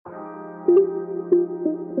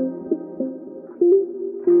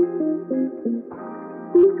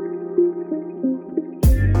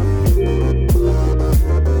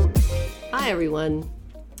everyone.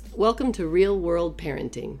 Welcome to Real World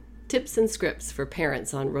Parenting, tips and scripts for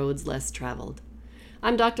parents on roads less traveled.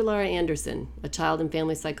 I'm Dr. Laura Anderson, a child and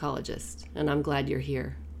family psychologist, and I'm glad you're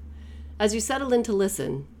here. As you settle in to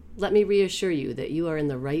listen, let me reassure you that you are in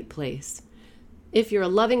the right place. If you're a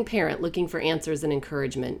loving parent looking for answers and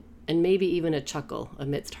encouragement, and maybe even a chuckle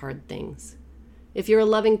amidst hard things. If you're a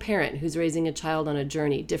loving parent who's raising a child on a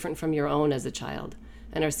journey different from your own as a child,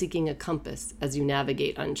 and are seeking a compass as you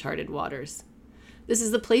navigate uncharted waters. This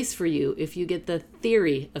is the place for you if you get the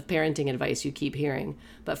theory of parenting advice you keep hearing,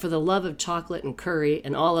 but for the love of chocolate and curry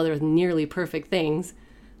and all other nearly perfect things,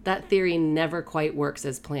 that theory never quite works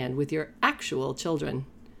as planned with your actual children.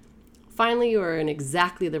 Finally, you are in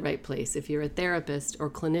exactly the right place if you're a therapist or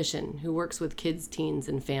clinician who works with kids, teens,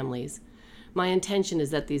 and families. My intention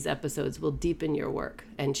is that these episodes will deepen your work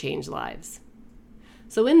and change lives.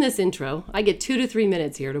 So in this intro, I get 2 to 3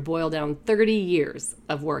 minutes here to boil down 30 years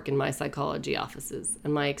of work in my psychology offices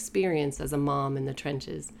and my experience as a mom in the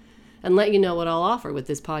trenches, and let you know what I'll offer with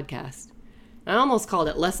this podcast. I almost called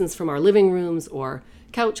it Lessons from Our Living Rooms or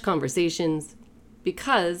Couch Conversations,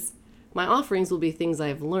 because my offerings will be things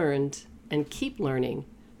I've learned and keep learning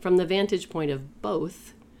from the vantage point of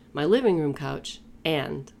both my living room couch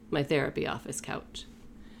and my therapy office couch.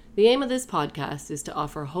 The aim of this podcast is to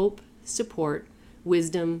offer hope, support,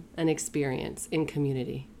 wisdom, and experience in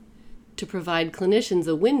community, to provide clinicians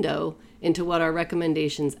a window into what our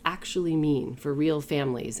recommendations actually mean for real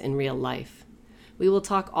families in real life. We will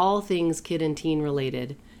talk all things kid and teen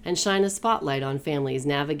related and shine a spotlight on families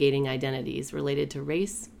navigating identities related to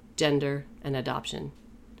race, gender, and adoption.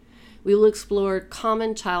 We will explore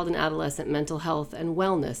common child and adolescent mental health and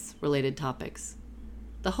wellness related topics.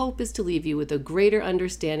 The hope is to leave you with a greater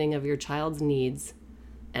understanding of your child's needs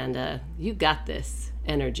and you got this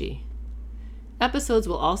energy. Episodes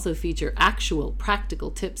will also feature actual practical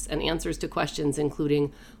tips and answers to questions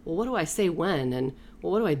including, well, what do I say when? And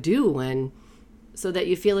well, what do I do when? So that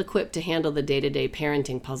you feel equipped to handle the day-to-day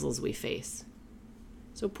parenting puzzles we face.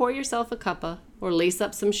 So pour yourself a cuppa or lace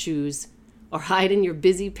up some shoes or hide in your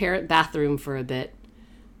busy parent bathroom for a bit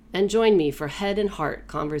and join me for head and heart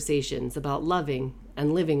conversations about loving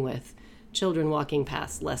and living with children walking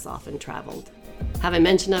past less often traveled. Have I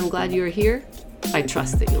mentioned I'm glad you are here? I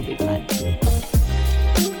trust that you'll be glad.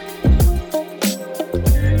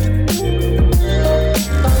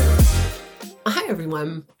 Hi,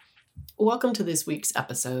 everyone. Welcome to this week's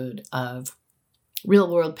episode of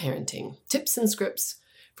Real World Parenting, tips and scripts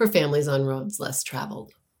for families on roads less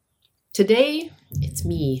traveled. Today, it's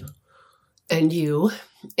me and you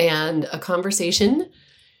and a conversation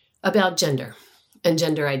about gender and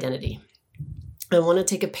gender identity. I want to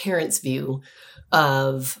take a parent's view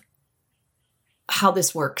of how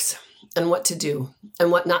this works and what to do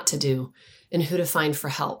and what not to do and who to find for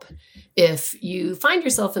help. If you find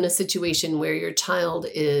yourself in a situation where your child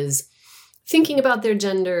is thinking about their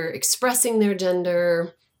gender, expressing their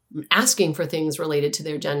gender, asking for things related to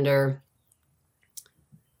their gender,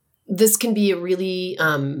 this can be a really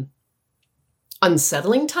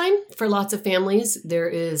unsettling time for lots of families. There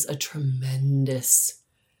is a tremendous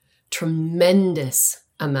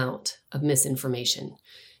amount of misinformation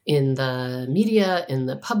in the media, in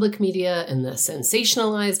the public media, in the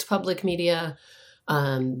sensationalized public media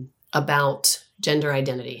about gender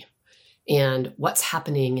identity and what's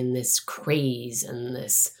happening in this craze and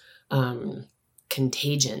this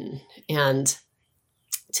contagion. And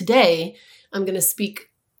today I'm going to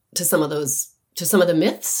speak to some of the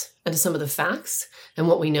myths and to some of the facts and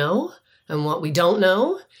what we know and what we don't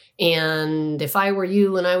know. And if I were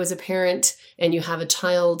you and I was a parent and you have a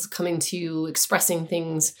child coming to you expressing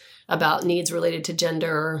things about needs related to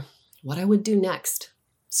gender, what I would do next.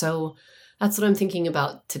 So that's what I'm thinking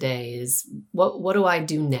about today is what do I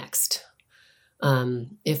do next?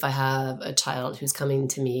 If I have a child who's coming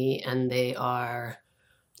to me and they are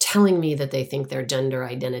telling me that they think their gender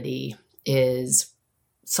identity is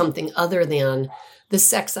something other than the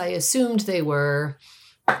sex I assumed they were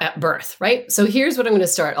at birth, right? So here's what I'm going to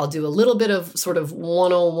start. I'll do a little bit of sort of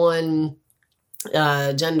 101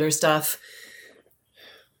 gender stuff,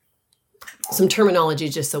 some terminology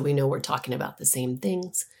just so we know we're talking about the same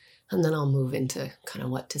things, and then I'll move into kind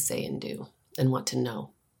of what to say and do and what to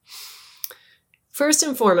know. First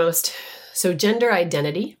and foremost, so gender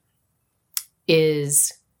identity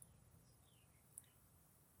is,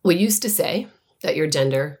 we used to say that your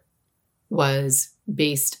gender was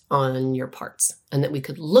based on your parts and that we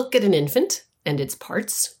could look at an infant and its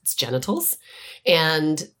parts, its genitals,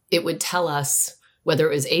 and it would tell us whether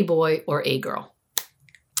it was a boy or a girl.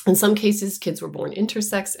 In some cases, kids were born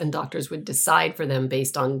intersex and doctors would decide for them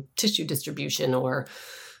based on tissue distribution or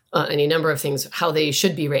any number of things, how they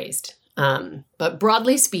should be raised. But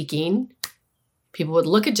broadly speaking, people would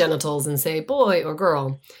look at genitals and say boy or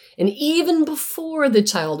girl. And even before the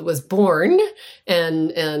child was born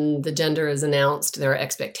and the gender is announced, there are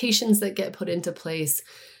expectations that get put into place,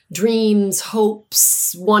 dreams,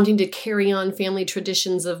 hopes, wanting to carry on family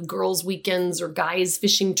traditions of girls' weekends or guys'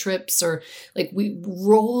 fishing trips, or like we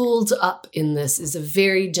rolled up in this is a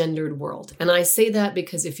very gendered world. And I say that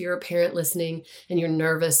because if you're a parent listening and you're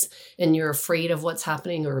nervous and you're afraid of what's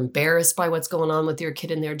happening or embarrassed by what's going on with your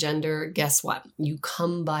kid and their gender, guess what? You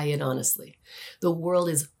come by it honestly. The world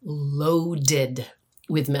is loaded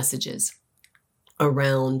with messages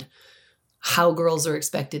around how girls are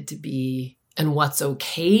expected to be and what's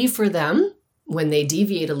okay for them when they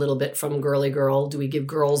deviate a little bit from girly girl. Do we give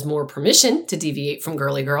girls more permission to deviate from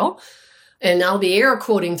girly girl? And I'll be air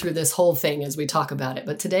quoting through this whole thing as we talk about it.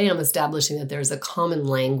 But today I'm establishing that there's a common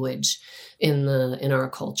language in our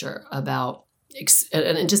culture about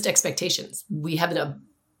and just expectations. We have a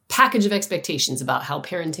package of expectations about how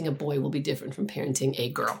parenting a boy will be different from parenting a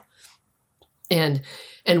girl. And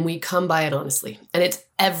we come by it honestly. And it's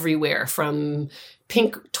everywhere, from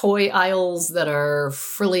pink toy aisles that are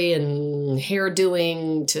frilly and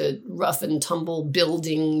hair-doing to rough and tumble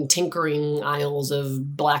building, tinkering aisles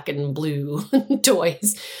of black and blue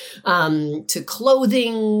toys, to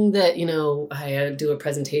clothing that, I do a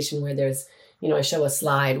presentation where there's, I show a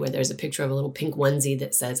slide where there's a picture of a little pink onesie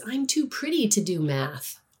that says, "I'm too pretty to do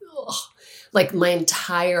math." Ugh. Like my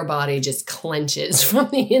entire body just clenches from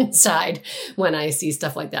the inside when I see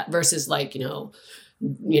stuff like that versus like,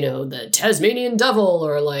 the Tasmanian devil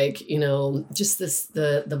or like, just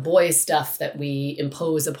the boy stuff that we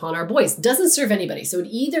impose upon our boys doesn't serve anybody. So at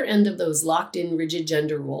either end of those locked in rigid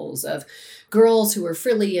gender roles of girls who are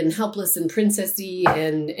frilly and helpless and princessy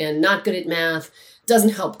and not good at math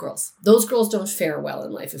doesn't help girls. Those girls don't fare well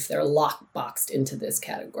in life if they're boxed into this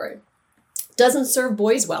category. Doesn't serve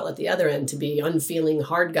boys well at the other end to be unfeeling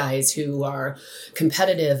hard guys who are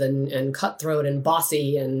competitive and cutthroat and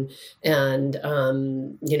bossy and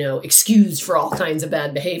excused for all kinds of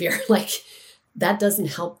bad behavior. Like that doesn't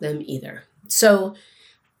help them either. So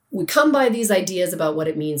we come by these ideas about what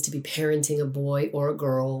it means to be parenting a boy or a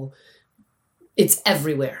girl. It's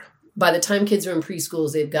everywhere. By the time kids are in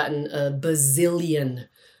preschools, they've gotten a bazillion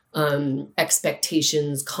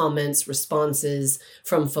expectations, comments, responses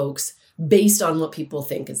from folks based on what people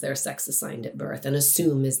think is their sex assigned at birth and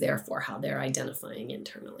assume is therefore how they're identifying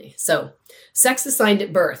internally. So sex assigned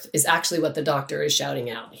at birth is actually what the doctor is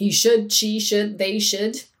shouting out. He should, she should, they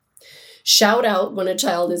should shout out when a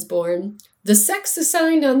child is born, the sex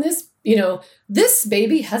assigned on this, this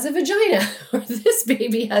baby has a vagina or this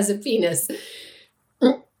baby has a penis.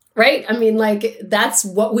 Right? I mean, like, that's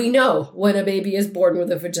what we know when a baby is born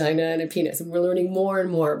with a vagina and a penis. And we're learning more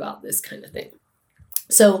and more about this kind of thing.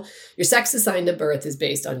 So your sex assigned at birth is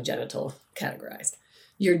based on genital categorized.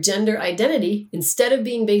 Your gender identity, instead of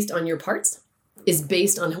being based on your parts, is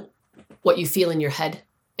based on what you feel in your head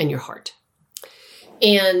and your heart.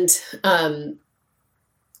 And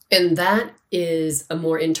that is a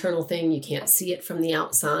more internal thing. You can't see it from the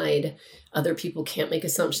outside. Other people can't make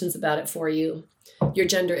assumptions about it for you. Your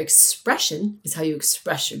gender expression is how you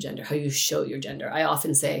express your gender, how you show your gender. I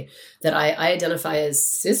often say that I identify as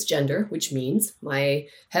cisgender, which means my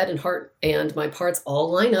head and heart and my parts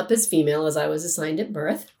all line up as female as I was assigned at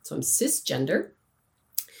birth. So I'm cisgender,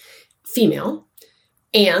 female,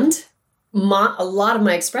 and a lot of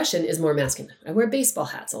my expression is more masculine. I wear baseball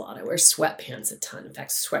hats a lot. I wear sweatpants a ton. In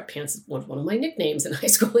fact, sweatpants is one of my nicknames in high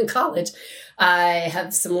school and college. I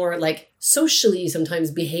have some more socially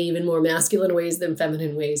sometimes behave in more masculine ways than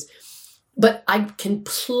feminine ways. But I can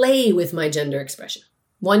play with my gender expression.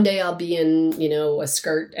 One day I'll be in, a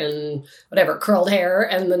skirt and whatever, curled hair.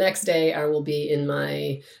 And the next day I will be in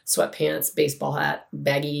my sweatpants, baseball hat,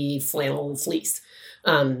 baggy flannel fleece.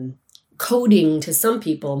 Coding to some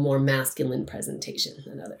people more masculine presentation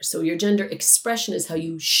than others. So your gender expression is how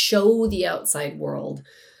you show the outside world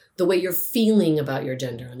the way you're feeling about your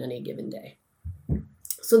gender on any given day.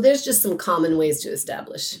 So there's just some common ways to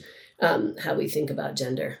establish how we think about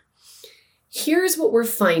gender. Here's what we're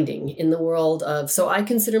finding in the world of, so I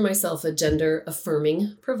consider myself a gender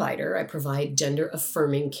affirming provider. I provide gender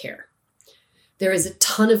affirming care. There is a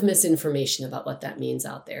ton of misinformation about what that means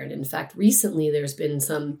out there. And in fact, recently there's been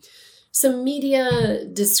some media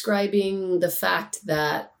describing the fact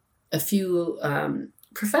that a few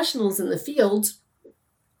professionals in the field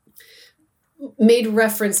made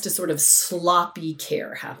reference to sort of sloppy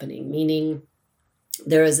care happening, meaning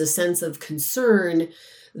there is a sense of concern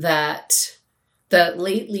that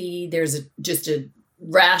lately there's just a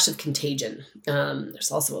rash of contagion. There's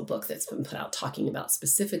also a book that's been put out talking about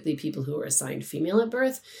specifically people who were assigned female at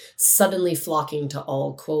birth suddenly flocking to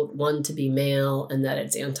all, quote, want to be male, and that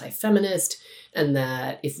it's anti-feminist, and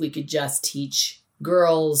that if we could just teach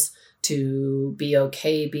girls to be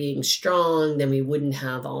okay being strong, then we wouldn't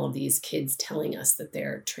have all of these kids telling us that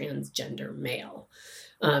they're transgender male.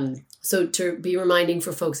 So to be reminding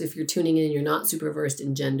for folks, if you're tuning in and you're not super versed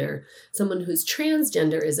in gender, someone who's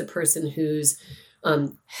transgender is a person whose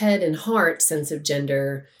head and heart sense of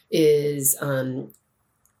gender is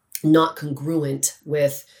not congruent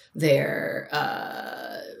with their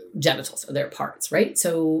genitals or their parts, right?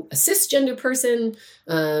 So a cisgender person,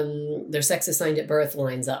 their sex assigned at birth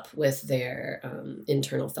lines up with their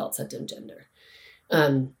internal felt sense of gender.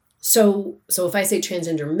 So if I say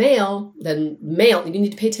transgender male, then male, you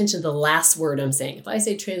need to pay attention to the last word I'm saying. If I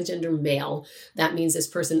say transgender male, that means this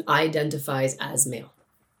person identifies as male.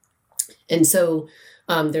 And so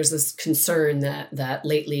there's this concern that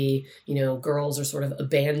lately, girls are sort of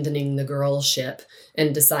abandoning the girl ship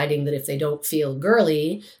and deciding that if they don't feel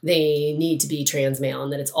girly, they need to be trans male,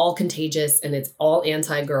 and that it's all contagious and it's all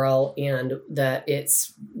anti-girl, and that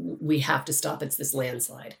we have to stop. It's this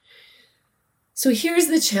landslide. So here's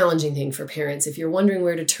the challenging thing for parents. If you're wondering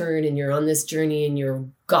where to turn and you're on this journey and you're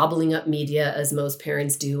gobbling up media, as most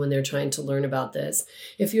parents do when they're trying to learn about this,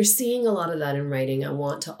 if you're seeing a lot of that in writing, I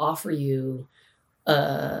want to offer you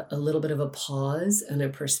a little bit of a pause and a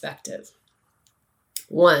perspective.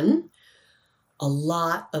 One, a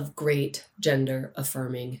lot of great gender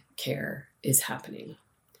affirming care is happening.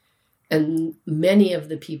 And many of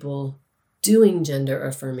the people doing gender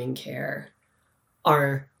affirming care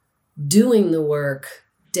are doing the work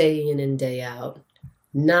day in and day out,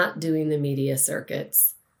 not doing the media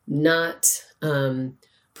circuits, not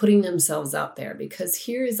putting themselves out there, because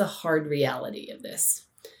here is a hard reality of this.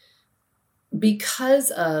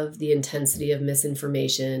 Because of the intensity of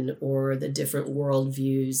misinformation or the different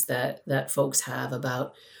worldviews that folks have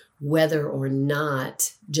about whether or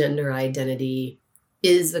not gender identity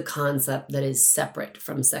is a concept that is separate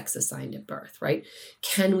from sex assigned at birth, right?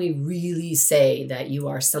 Can we really say that you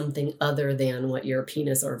are something other than what your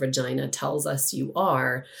penis or vagina tells us you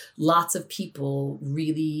are? Lots of people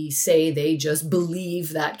really say they just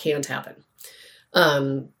believe that can't happen.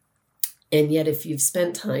 And yet, if you've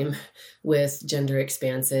spent time with gender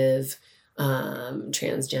expansive,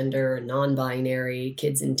 transgender, non-binary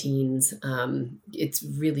kids and teens, it's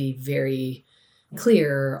really very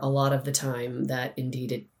clear a lot of the time that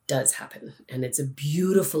indeed it does happen. And it's a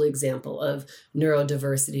beautiful example of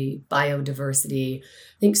neurodiversity, biodiversity.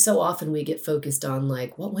 I think so often we get focused on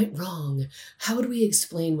like, what went wrong? How would we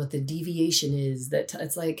explain what the deviation is?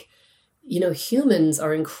 It's like, humans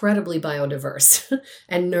are incredibly biodiverse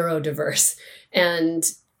and neurodiverse.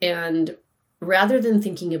 And rather than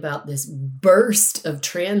thinking about this burst of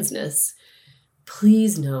transness,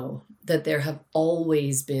 please know that there have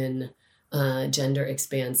always been gender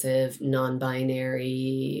expansive,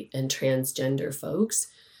 non-binary, and transgender folks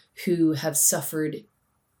who have suffered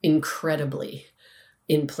incredibly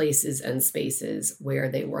in places and spaces where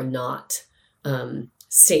they were not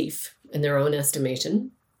safe in their own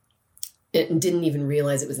estimation, and didn't even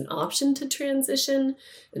realize it was an option to transition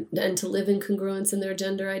and to live in congruence in their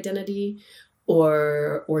gender identity,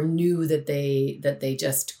 or knew that they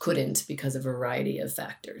just couldn't because of a variety of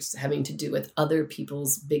factors having to do with other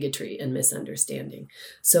people's bigotry and misunderstanding.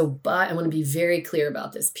 So I want to be very clear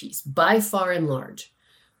about this piece. By far and large,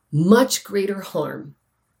 much greater harm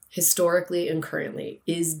historically and currently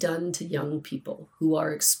is done to young people who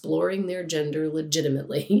are exploring their gender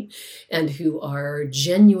legitimately and who are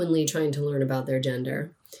genuinely trying to learn about their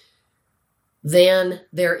gender than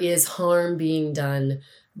there is harm being done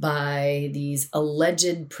by these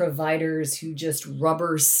alleged providers who just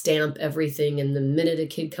rubber stamp everything. And the minute a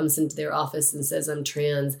kid comes into their office and says, I'm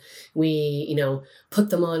trans, we, put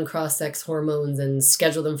them on cross-sex hormones and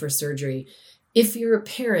schedule them for surgery. If you're a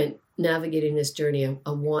parent navigating this journey,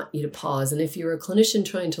 I want you to pause. And if you're a clinician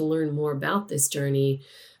trying to learn more about this journey,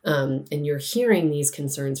 and you're hearing these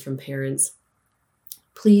concerns from parents,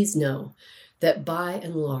 please know that by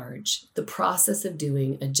and large, the process of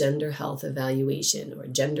doing a gender health evaluation or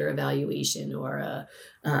gender evaluation or a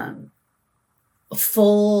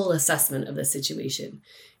full assessment of the situation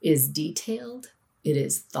is detailed, it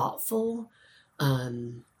is thoughtful,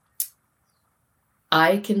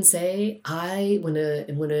 I can say when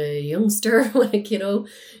a youngster, when a kiddo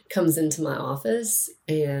comes into my office,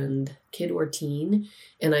 and kid or teen,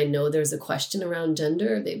 and I know there's a question around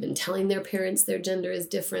gender, they've been telling their parents their gender is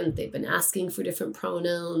different, they've been asking for different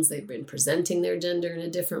pronouns, they've been presenting their gender in a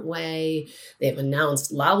different way, they've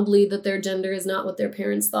announced loudly that their gender is not what their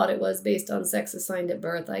parents thought it was based on sex assigned at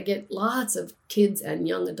birth. I get lots of kids and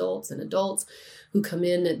young adults and adults who come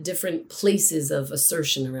in at different places of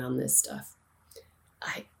assertion around this stuff.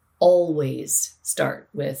 I always start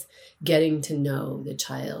with getting to know the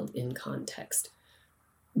child in context.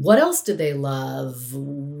 What else do they love?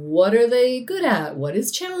 What are they good at? What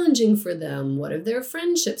is challenging for them? What have their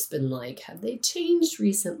friendships been like? Have they changed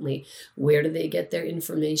recently? Where do they get their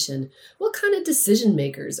information? What kind of decision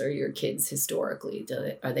makers are your kids historically?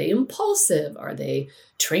 Are they impulsive? Are they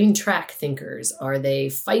train track thinkers? Are they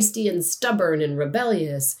feisty and stubborn and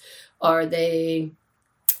rebellious? Are they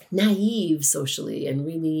naive socially and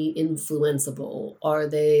really influenceable? Are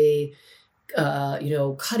they,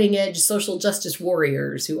 cutting edge social justice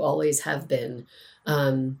warriors who always have been?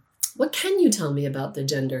 What can you tell me about the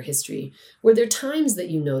gender history? Were there times that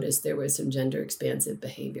you noticed there was some gender expansive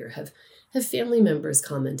behavior? Have family members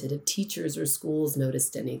commented? Have teachers or schools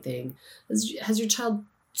noticed anything? Has your child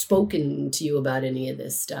spoken to you about any of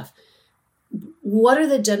this stuff? What are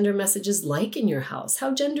the gender messages like in your house?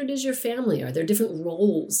 How gendered is your family? Are there different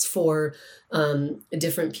roles for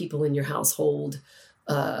different people in your household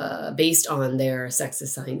based on their sex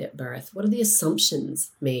assigned at birth? What are the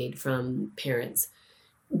assumptions made from parents?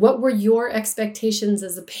 What were your expectations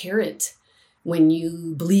as a parent when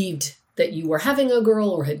you believed that you were having a girl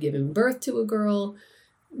or had given birth to a girl?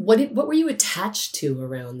 What were you attached to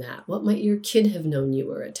around that? What might your kid have known you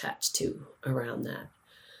were attached to around that?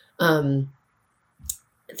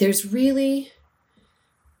 There's really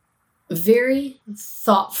very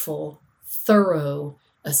thoughtful, thorough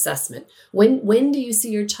assessment. When do you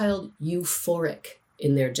see your child euphoric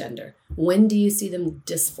in their gender? When do you see them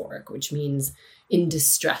dysphoric, which means in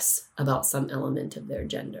distress about some element of their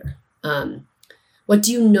gender? What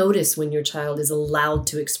do you notice when your child is allowed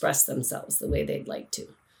to express themselves the way they'd like to?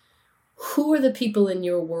 Who are the people in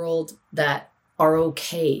your world that are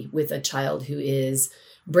okay with a child who is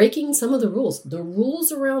breaking some of the rules? The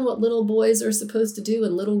rules around what little boys are supposed to do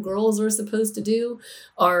and little girls are supposed to do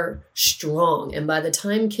are strong. And by the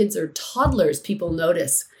time kids are toddlers, people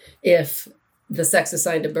notice if the sex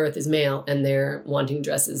assigned at birth is male and they're wanting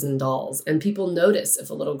dresses and dolls. And people notice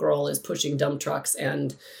if a little girl is pushing dump trucks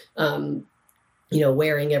and,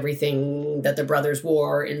 wearing everything that the brothers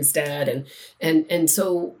wore instead. And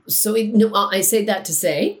so I say that to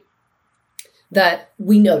say that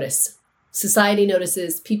we notice. Society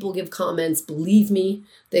notices, people give comments, believe me,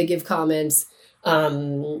 they give comments,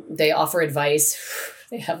 they offer advice,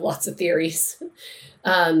 they have lots of theories.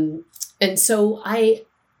 And so a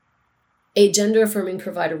gender affirming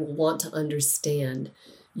provider will want to understand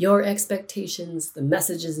your expectations, the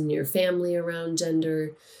messages in your family around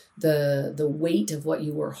gender, the weight of what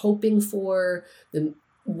you were hoping for,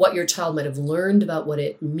 what your child might have learned about what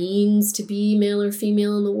it means to be male or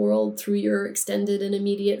female in the world through your extended and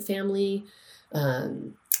immediate family.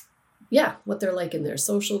 What they're like in their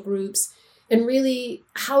social groups. And really,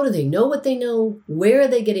 how do they know what they know? Where are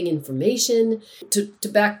they getting information? To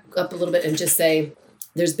back up a little bit and just say,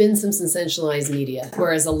 there's been some sensationalized media,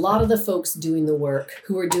 whereas a lot of the folks doing the work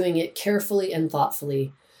who are doing it carefully and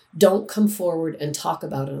thoughtfully don't come forward and talk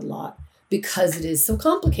about it a lot because it is so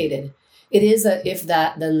complicated. It is a if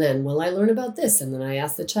that, then. Well, I learn about this, and then I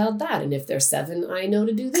ask the child that. And if they're 7, I know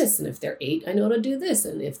to do this. And if they're 8, I know to do this.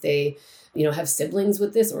 And if they, have siblings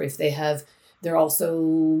with this, or if they're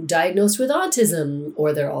also diagnosed with autism,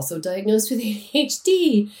 or they're also diagnosed with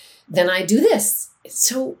ADHD, then I do this.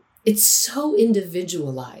 It's so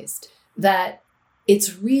individualized that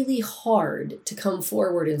it's really hard to come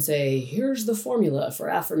forward and say, here's the formula for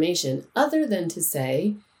affirmation, other than to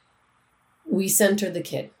say, we center the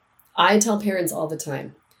kid. I tell parents all the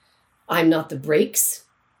time, I'm not the brakes,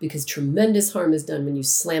 because tremendous harm is done when you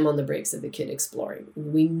slam on the brakes of a kid exploring.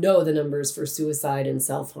 We know the numbers for suicide and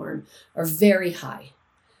self-harm are very high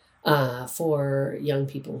for young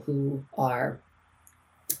people who are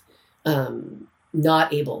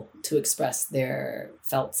not able to express their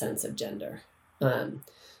felt sense of gender.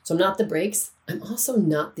 So I'm not the brakes. I'm also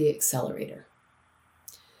not the accelerator.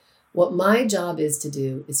 What my job is to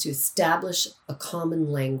do is to establish a common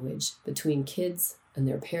language between kids and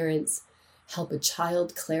their parents, help a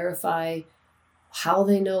child clarify how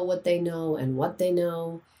they know what they know and what they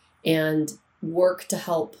know, and work to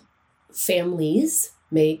help families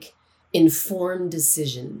make informed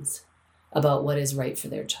decisions about what is right for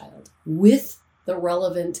their child with the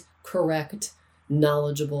relevant, correct,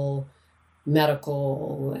 knowledgeable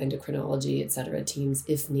medical, endocrinology, etc. teams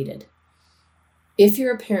if needed. If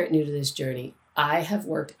you're a parent new to this journey, I have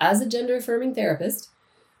worked as a gender affirming therapist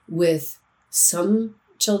with some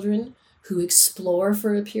children who explore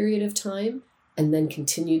for a period of time and then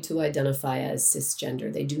continue to identify as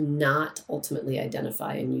cisgender. They do not ultimately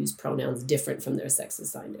identify and use pronouns different from their sex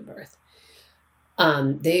assigned at birth.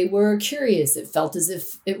 They were curious. It felt as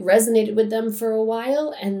if it resonated with them for a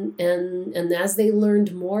while. And as they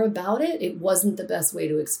learned more about it, it wasn't the best way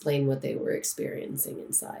to explain what they were experiencing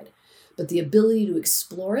inside. But the ability to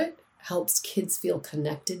explore it helps kids feel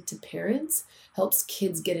connected to parents, helps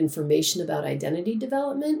kids get information about identity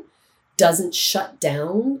development, doesn't shut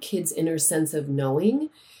down kids' inner sense of knowing,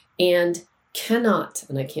 and cannot,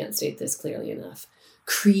 and I can't state this clearly enough,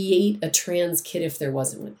 create a trans kid if there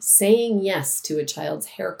wasn't one. Saying yes to a child's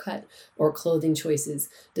haircut or clothing choices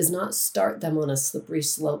does not start them on a slippery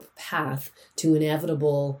slope path to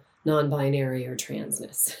inevitable non-binary or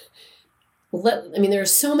transness. There are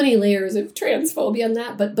so many layers of transphobia on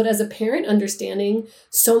that, but as a parent understanding,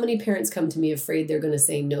 so many parents come to me afraid they're going to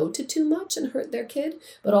say no to too much and hurt their kid,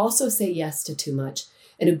 but also say yes to too much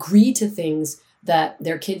and agree to things that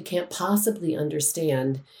their kid can't possibly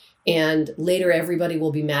understand. And later everybody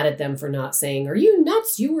will be mad at them for not saying, "Are you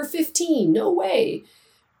nuts? You were 15, no way."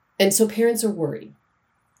 And so parents are worried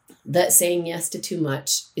that saying yes to too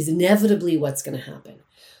much is inevitably what's going to happen.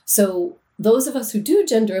 So those of us who do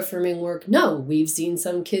gender affirming work know we've seen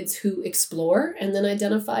some kids who explore and then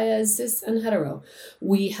identify as cis and hetero.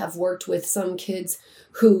 We have worked with some kids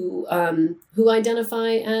who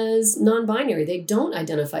identify as non-binary. They don't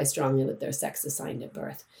identify strongly with their sex assigned at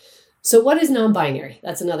birth. So what is non-binary?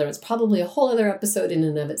 That's another. It's probably a whole other episode in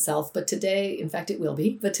and of itself. But today, in fact, it will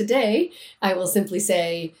be. But today, I will simply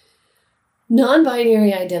say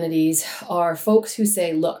non-binary identities are folks who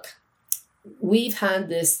say, look, we've had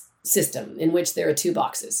this system in which there are two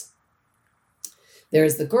boxes.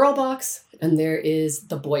 There's the girl box and there is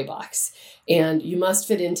the boy box. And you must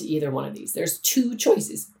fit into either one of these. There's two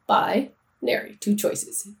choices. Binary. Two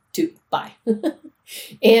choices. Two. Bi.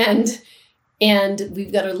 And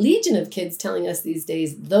we've got a legion of kids telling us these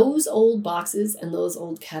days, those old boxes and those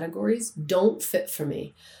old categories don't fit for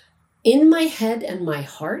me. In my head and my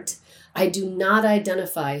heart, I do not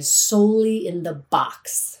identify solely in the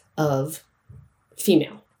box of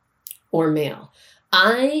female or male.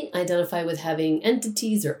 I identify with having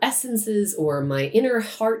entities or essences, or my inner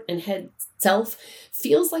heart and head self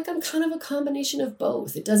feels like I'm kind of a combination of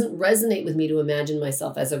both. It doesn't resonate with me to imagine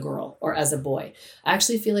myself as a girl or as a boy. I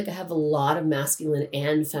actually feel like I have a lot of masculine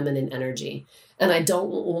and feminine energy. And it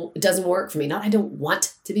doesn't work for me. Not I don't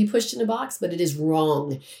want to be pushed in a box, but it is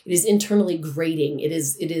wrong. It is internally grating. It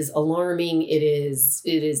is alarming. It is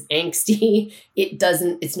angsty.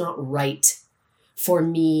 It's not right for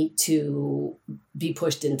me to be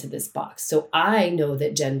pushed into this box. So I know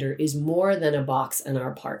that gender is more than a box and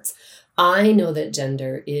our parts. I know that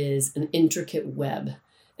gender is an intricate web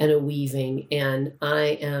and a weaving, and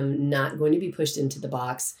I am not going to be pushed into the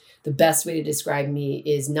box. The best way to describe me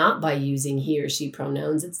is not by using he or she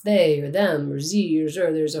pronouns. It's they or them or z or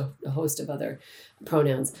zer. There's a host of other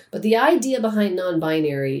pronouns. But the idea behind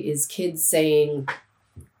non-binary is kids saying,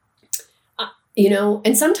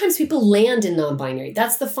 and sometimes people land in non-binary.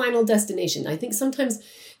 That's the final destination. I think sometimes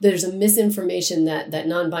there's a misinformation that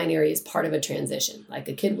non-binary is part of a transition. Like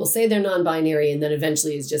a kid will say they're non-binary and then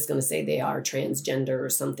eventually is just going to say they are transgender or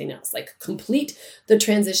something else. Like complete the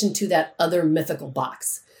transition to that other mythical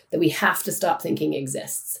box that we have to stop thinking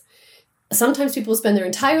exists. Sometimes people spend their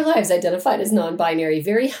entire lives identified as non-binary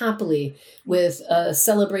very happily with a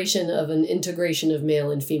celebration of an integration of male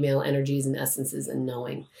and female energies and essences and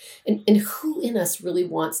knowing. And who in us really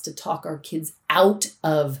wants to talk our kids out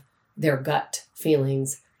of their gut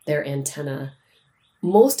feelings, their antenna?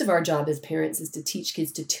 Most of our job as parents is to teach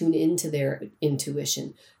kids to tune into their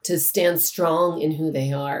intuition, to stand strong in who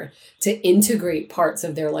they are, to integrate parts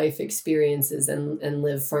of their life experiences and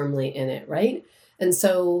live firmly in it, right? And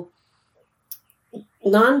so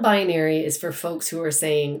non-binary is for folks who are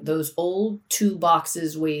saying those old two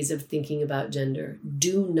boxes ways of thinking about gender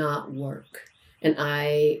do not work. And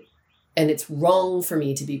it's wrong for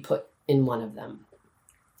me to be put in one of them.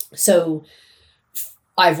 So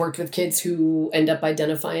I've worked with kids who end up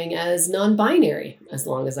identifying as non-binary as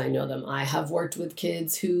long as I know them. I have worked with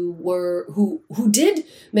kids who did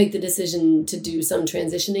make the decision to do some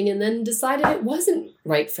transitioning and then decided it wasn't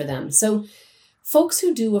right for them. So folks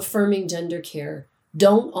who do affirming gender care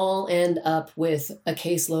don't all end up with a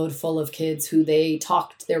caseload full of kids who they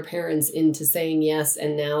talked their parents into saying yes,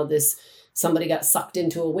 and now this somebody got sucked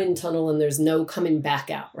into a wind tunnel and there's no coming back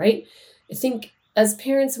out, right? I think as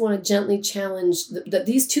parents want to gently challenge that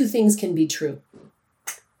these two things can be true.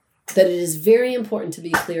 That it is very important to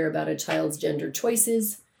be clear about a child's gender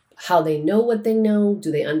choices, how they know what they know,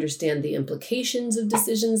 do they understand the implications of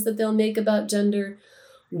decisions that they'll make about gender,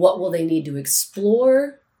 what will they need to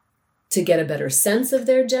explore to get a better sense of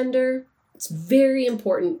their gender. It's very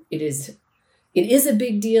important. It is a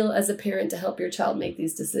big deal as a parent to help your child make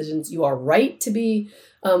these decisions. You are right to be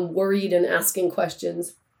worried and asking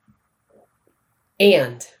questions.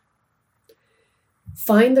 And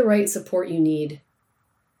find the right support you need,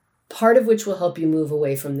 part of which will help you move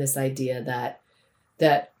away from this idea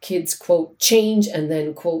that kids, quote, change and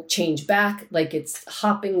then, quote, change back, like it's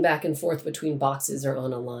hopping back and forth between boxes or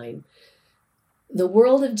on a line. The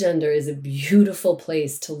world of gender is a beautiful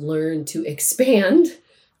place to learn to expand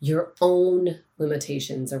your own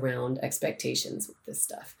limitations around expectations with this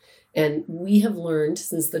stuff. And we have learned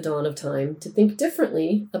since the dawn of time to think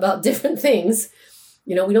differently about different things.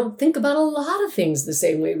 We don't think about a lot of things the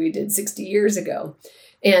same way we did 60 years ago.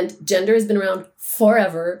 And gender has been around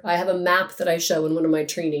forever. I have a map that I show in one of my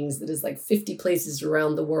trainings that is like 50 places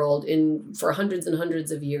around the world for hundreds and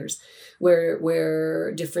hundreds of years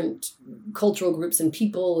where different cultural groups and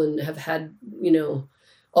people and have had,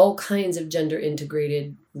 all kinds of gender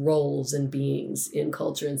integrated roles and beings in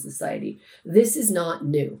culture and society. This is not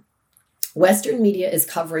new. Western media is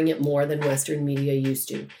covering it more than Western media used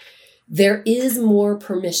to. There is more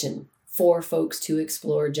permission for folks to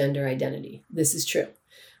explore gender identity. This is true.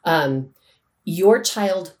 Your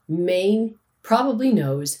child probably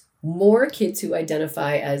knows more kids who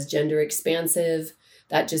identify as gender expansive.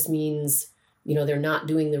 That just means, they're not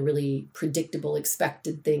doing the really predictable,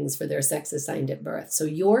 expected things for their sex assigned at birth. So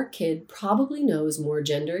your kid probably knows more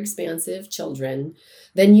gender expansive children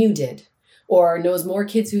than you did, or knows more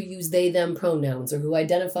kids who use they, them pronouns, or who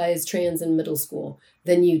identify as trans in middle school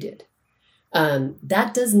than you did.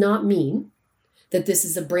 That does not mean that this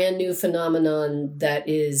is a brand new phenomenon that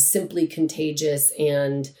is simply contagious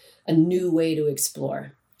and a new way to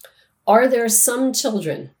explore. Are there some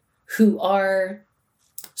children who are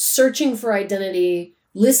searching for identity,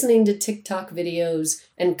 listening to TikTok videos,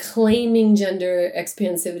 and claiming gender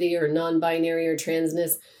expansivity or non-binary or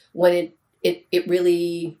transness when it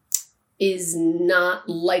really is not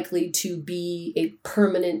likely to be a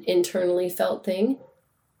permanent internally felt thing?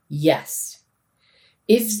 Yes.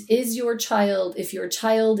 If your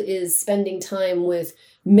child is spending time with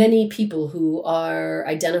many people who are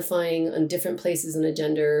identifying on different places in the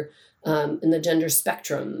gender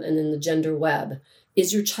spectrum and in the gender web,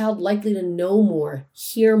 is your child likely to know more,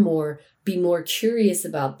 hear more, be more curious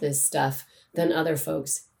about this stuff than other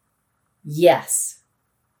folks? Yes.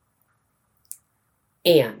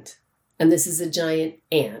 And this is a giant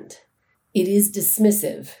and, it is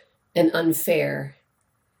dismissive and unfair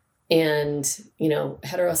and,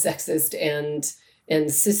 heterosexist and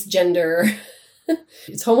cisgender,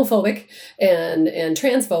 it's homophobic and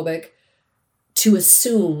transphobic to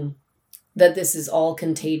assume that this is all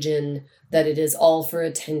contagion, that it is all for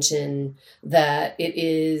attention, that it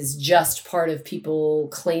is just part of people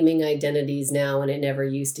claiming identities now and it never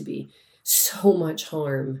used to be. So much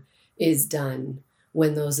harm is done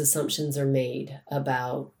when those assumptions are made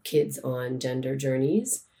about kids on gender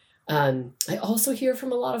journeys. I also hear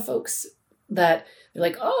from a lot of folks that they're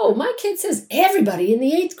like, oh, my kid says everybody in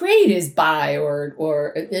the 8th grade is bi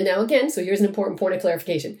and now again, so here's an important point of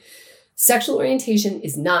clarification. Sexual orientation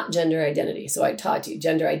is not gender identity. So I taught you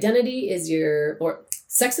gender identity is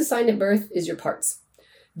sex assigned at birth is your parts.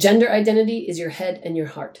 Gender identity is your head and your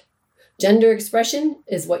heart. Gender expression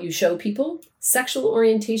is what you show people. Sexual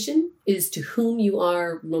orientation is to whom you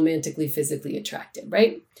are romantically, physically attracted,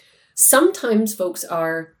 right? Sometimes folks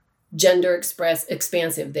are gender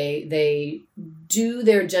expansive. They do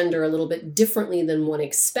their gender a little bit differently than one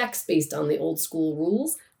expects based on the old school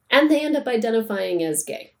rules, and they end up identifying as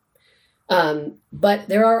gay. But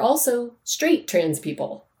there are also straight trans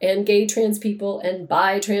people and gay trans people and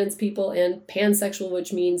bi trans people and pansexual,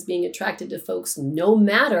 which means being attracted to folks no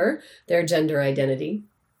matter their gender identity.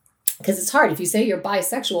 Because it's hard if you say you're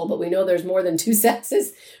bisexual, but we know there's more than two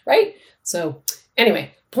sexes, right? So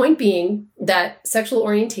anyway, point being that sexual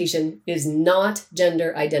orientation is not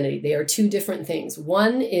gender identity. They are two different things.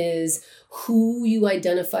 One is who you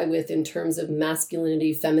identify with in terms of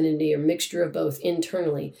masculinity, femininity, or mixture of both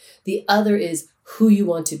internally. The other is who you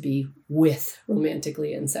want to be with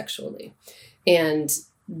romantically and sexually. And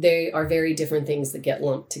they are very different things that get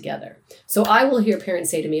lumped together. So I will hear parents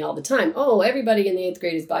say to me all the time, oh, everybody in the 8th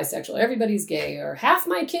grade is bisexual, everybody's gay, or half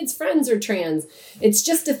my kids' friends are trans. It's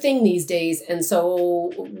just a thing these days, and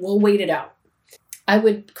so we'll wait it out. I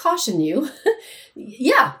would caution you,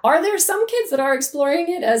 yeah, are there some kids that are exploring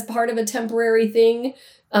it as part of a temporary thing?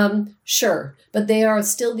 Sure, but they are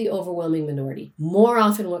still the overwhelming minority. More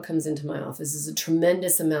often what comes into my office is a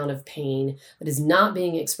tremendous amount of pain that is not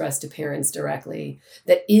being expressed to parents directly,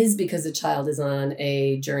 that is because a child is on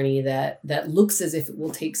a journey that looks as if it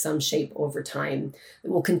will take some shape over time,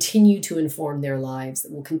 that will continue to inform their lives,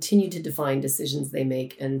 that will continue to define decisions they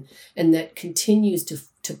make, and that continues to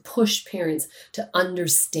push parents to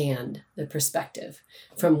understand the perspective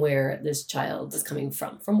from where this child is coming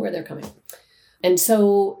from where they're coming. And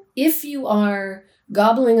so if you are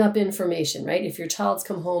gobbling up information, right? If your child's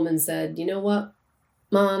come home and said, you know what,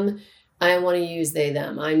 Mom, I want to use they,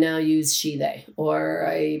 them. I now use she, they, or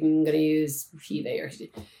I'm going to use he, they, or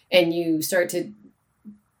she. And you start to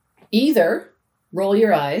either roll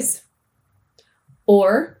your eyes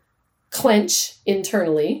or clench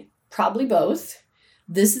internally, probably both.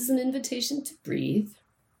 This is an invitation to breathe.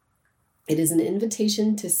 It is an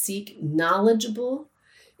invitation to seek knowledgeable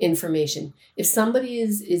information. If somebody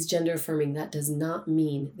is gender affirming, that does not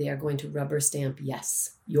mean they are going to rubber stamp,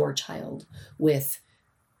 yes, your child with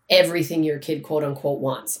everything your kid quote unquote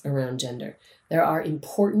wants around gender. There are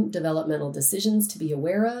important developmental decisions to be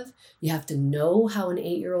aware of. You have to know how an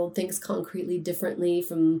 8-year-old thinks concretely differently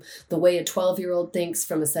from the way a 12-year-old thinks,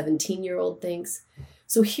 from a 17-year-old thinks.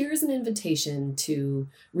 So here's an invitation to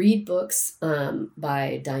read books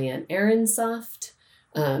by Diane Aronsoft,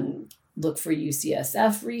 look for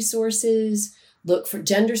UCSF resources, look for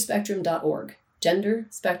genderspectrum.org,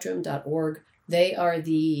 genderspectrum.org. They are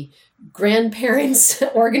the grandparents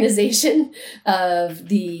organization of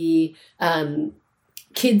the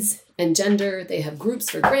kids and gender. They have groups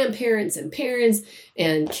for grandparents and parents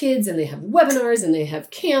and kids, and they have webinars, and they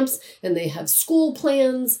have camps, and they have school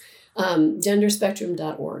plans.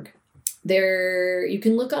 Genderspectrum.org. There, you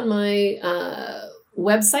can look on my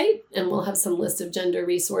website, and we'll have some list of gender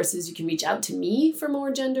resources. You can reach out to me for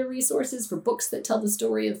more gender resources, for books that tell the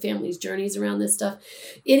story of families' journeys around this stuff.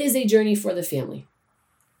 It is a journey for the family.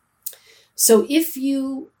 So if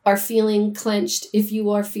you are feeling clenched, if you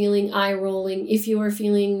are feeling eye rolling, if you are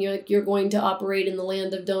feeling you're going to operate in the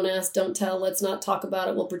land of don't ask, don't tell, let's not talk about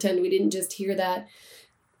it, we'll pretend we didn't just hear that,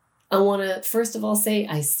 I want to first of all say,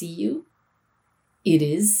 I see you. It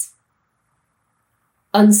is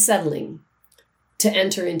unsettling to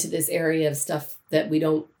enter into this area of stuff that we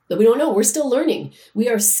don't know. We're still learning. We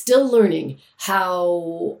are still learning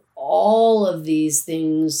how all of these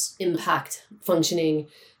things impact functioning.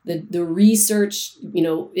 The research,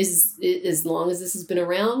 is as long as this has been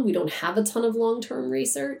around, we don't have a ton of long-term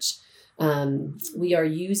research. We are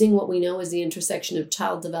using what we know as the intersection of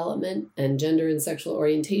child development and gender and sexual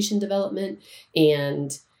orientation development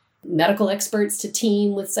and medical experts to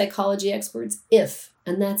team with psychology experts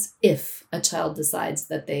and that's if a child decides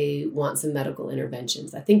that they want some medical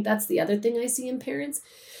interventions. I think that's the other thing I see in parents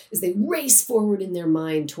is they race forward in their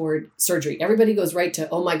mind toward surgery. Everybody goes right to,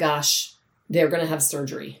 oh my gosh, they're going to have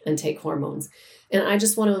surgery and take hormones. And I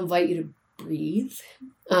just want to invite you to breathe.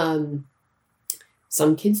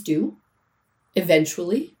 Some kids do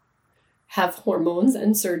eventually have hormones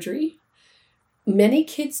and surgery. Many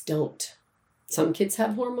kids don't. Some kids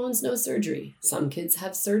have hormones, no surgery. Some kids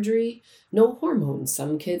have surgery, no hormones.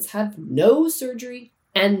 Some kids have no surgery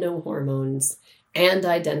and no hormones and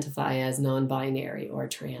identify as non-binary or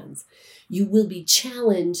trans. You will be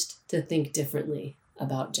challenged to think differently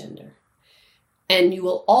about gender. And you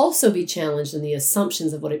will also be challenged in the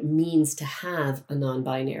assumptions of what it means to have a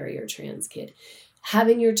non-binary or trans kid.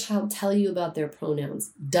 Having your child tell you about their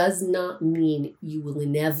pronouns does not mean you will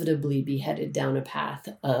inevitably be headed down a path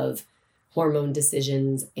of hormone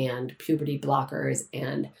decisions and puberty blockers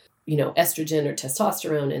and, estrogen or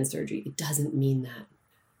testosterone and surgery. It doesn't mean that.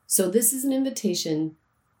 So this is an invitation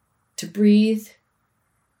to breathe,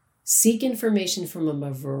 seek information from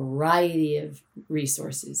a variety of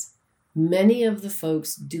resources. Many of the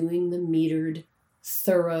folks doing the metered,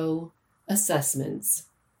 thorough assessments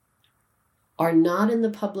are not in the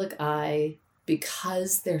public eye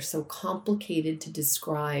because they're so complicated to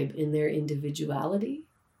describe in their individuality.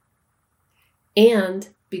 And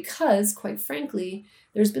because, quite frankly,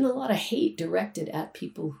 there's been a lot of hate directed at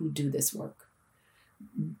people who do this work.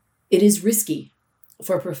 It is risky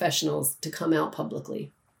for professionals to come out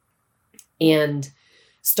publicly and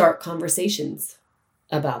start conversations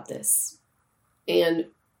about this. And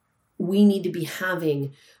we need to be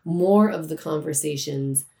having more of the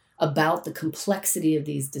conversations about the complexity of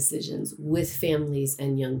these decisions with families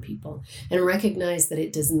and young people, and recognize that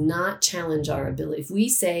it does not challenge our ability. If we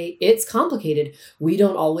say it's complicated, we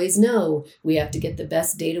don't always know. We have to get the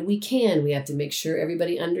best data we can. We have to make sure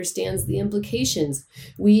everybody understands the implications.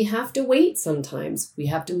 We have to wait sometimes. We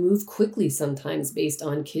have to move quickly sometimes based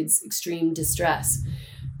on kids' extreme distress.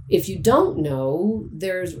 If you don't know,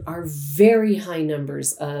 there are very high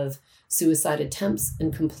numbers of suicide attempts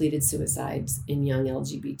and completed suicides in young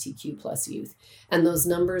LGBTQ plus youth. And those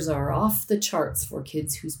numbers are off the charts for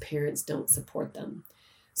kids whose parents don't support them.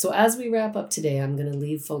 So as we wrap up today, I'm going to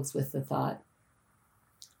leave folks with the thought,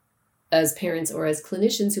 as parents or as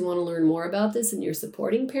clinicians who want to learn more about this and you're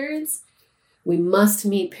supporting parents, we must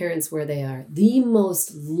meet parents where they are. The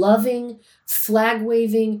most loving,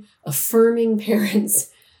 flag-waving, affirming parents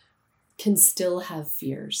can still have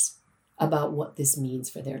fears about what this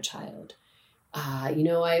means for their child. I've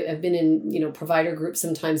been in, provider groups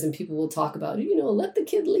sometimes, and people will talk about, let the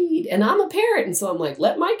kid lead. And I'm a parent. And so I'm like,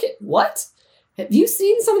 let my kid, what? Have you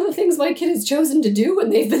seen some of the things my kid has chosen to do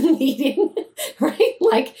when they've been leading? Right?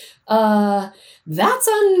 Like, that's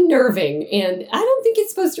unnerving. And I don't think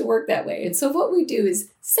it's supposed to work that way. And so what we do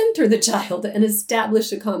is center the child and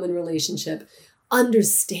establish a common relationship.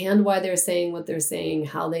 Understand why they're saying what they're saying,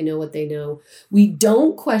 how they know what they know. We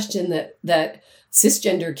don't question that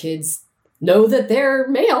cisgender kids know that they're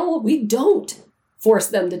male. We don't force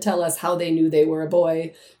them to tell us how they knew they were a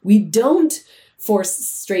boy. We don't force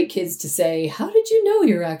straight kids to say, how did you know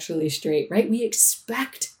you're actually straight, right? We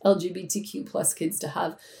expect LGBTQ plus kids to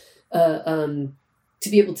have to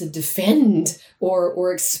be able to defend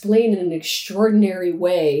or explain in an extraordinary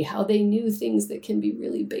way how they knew things that can be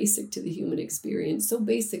really basic to the human experience, so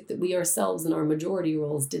basic that we ourselves in our majority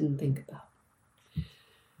roles didn't think about.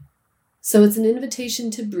 So it's an invitation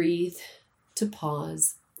to breathe, to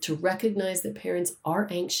pause, to recognize that parents are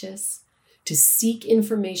anxious, to seek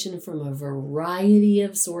information from a variety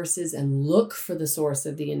of sources and look for the source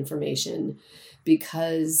of the information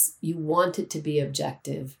because you want it to be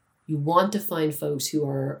objective. You want to find folks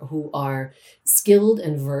who are skilled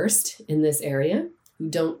and versed in this area,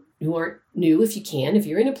 who aren't new if you can. If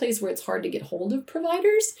you're in a place where it's hard to get hold of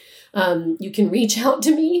providers, you can reach out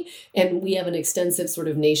to me, and we have an extensive sort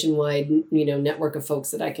of nationwide, network of folks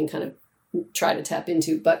that I can kind of try to tap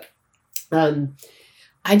into. But I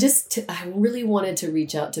really wanted to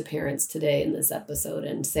reach out to parents today in this episode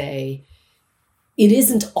and say, it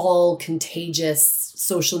isn't all contagious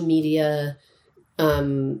social media,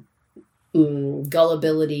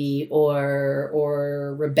 gullibility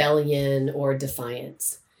or rebellion or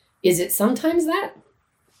defiance. Is it sometimes that?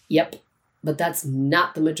 Yep. But that's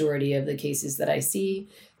not the majority of the cases that I see.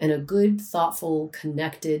 And a good, thoughtful,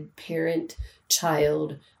 connected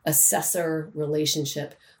parent-child assessor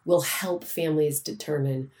relationship will help families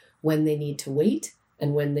determine when they need to wait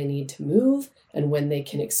and when they need to move and when they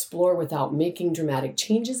can explore without making dramatic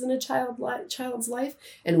changes in a child's life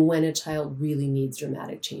and when a child really needs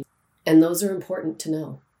dramatic change. And those are important to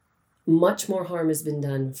know. Much more harm has been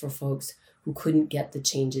done for folks who couldn't get the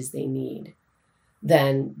changes they need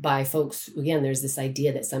than by folks, again, there's this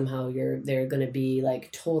idea that somehow they're going to be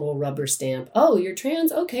like total rubber stamp. Oh, you're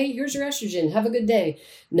trans? Okay, here's your estrogen. Have a good day.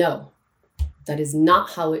 No, that is not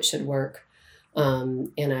how it should work. And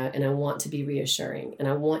I want to be reassuring. And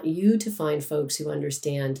I want you to find folks who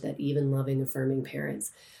understand that even loving, affirming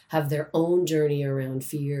parents have their own journey around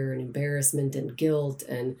fear and embarrassment and guilt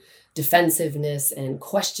and defensiveness and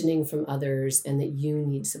questioning from others, and that you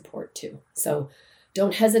need support too. So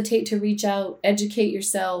don't hesitate to reach out, educate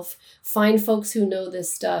yourself, find folks who know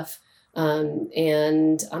this stuff.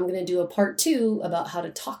 And I'm going to do a part 2 about how to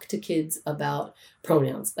talk to kids about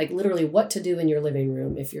pronouns, like literally what to do in your living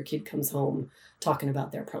room if your kid comes home talking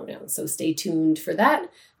about their pronouns. So stay tuned for that.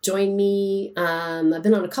 Join me. I've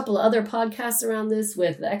been on a couple of other podcasts around this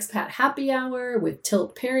with the Expat Happy Hour, with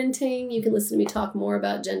Tilt Parenting. You can listen to me talk more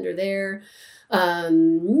about gender there.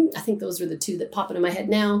 I think those are the 2 that pop into my head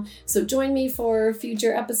now. So join me for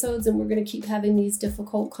future episodes, and we're going to keep having these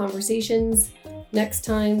difficult conversations. Next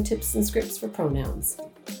time, tips and scripts for pronouns.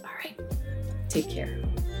 All right. Take care.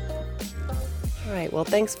 All right, well,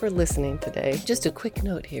 thanks for listening today. Just a quick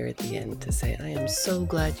note here at the end to say I am so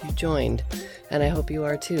glad you joined, and I hope you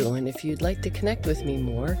are too. And if you'd like to connect with me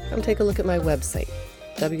more, come take a look at my website,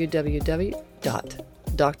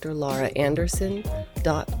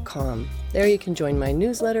 www.drlauraanderson.com. There you can join my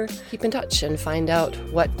newsletter, keep in touch, and find out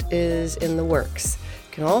what is in the works.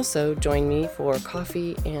 You can also join me for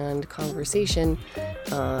coffee and conversation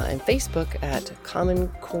and Facebook at Common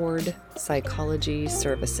Chord Psychology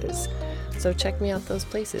Services. So check me out those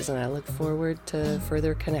places, and I look forward to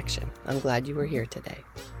further connection. I'm glad you were here today.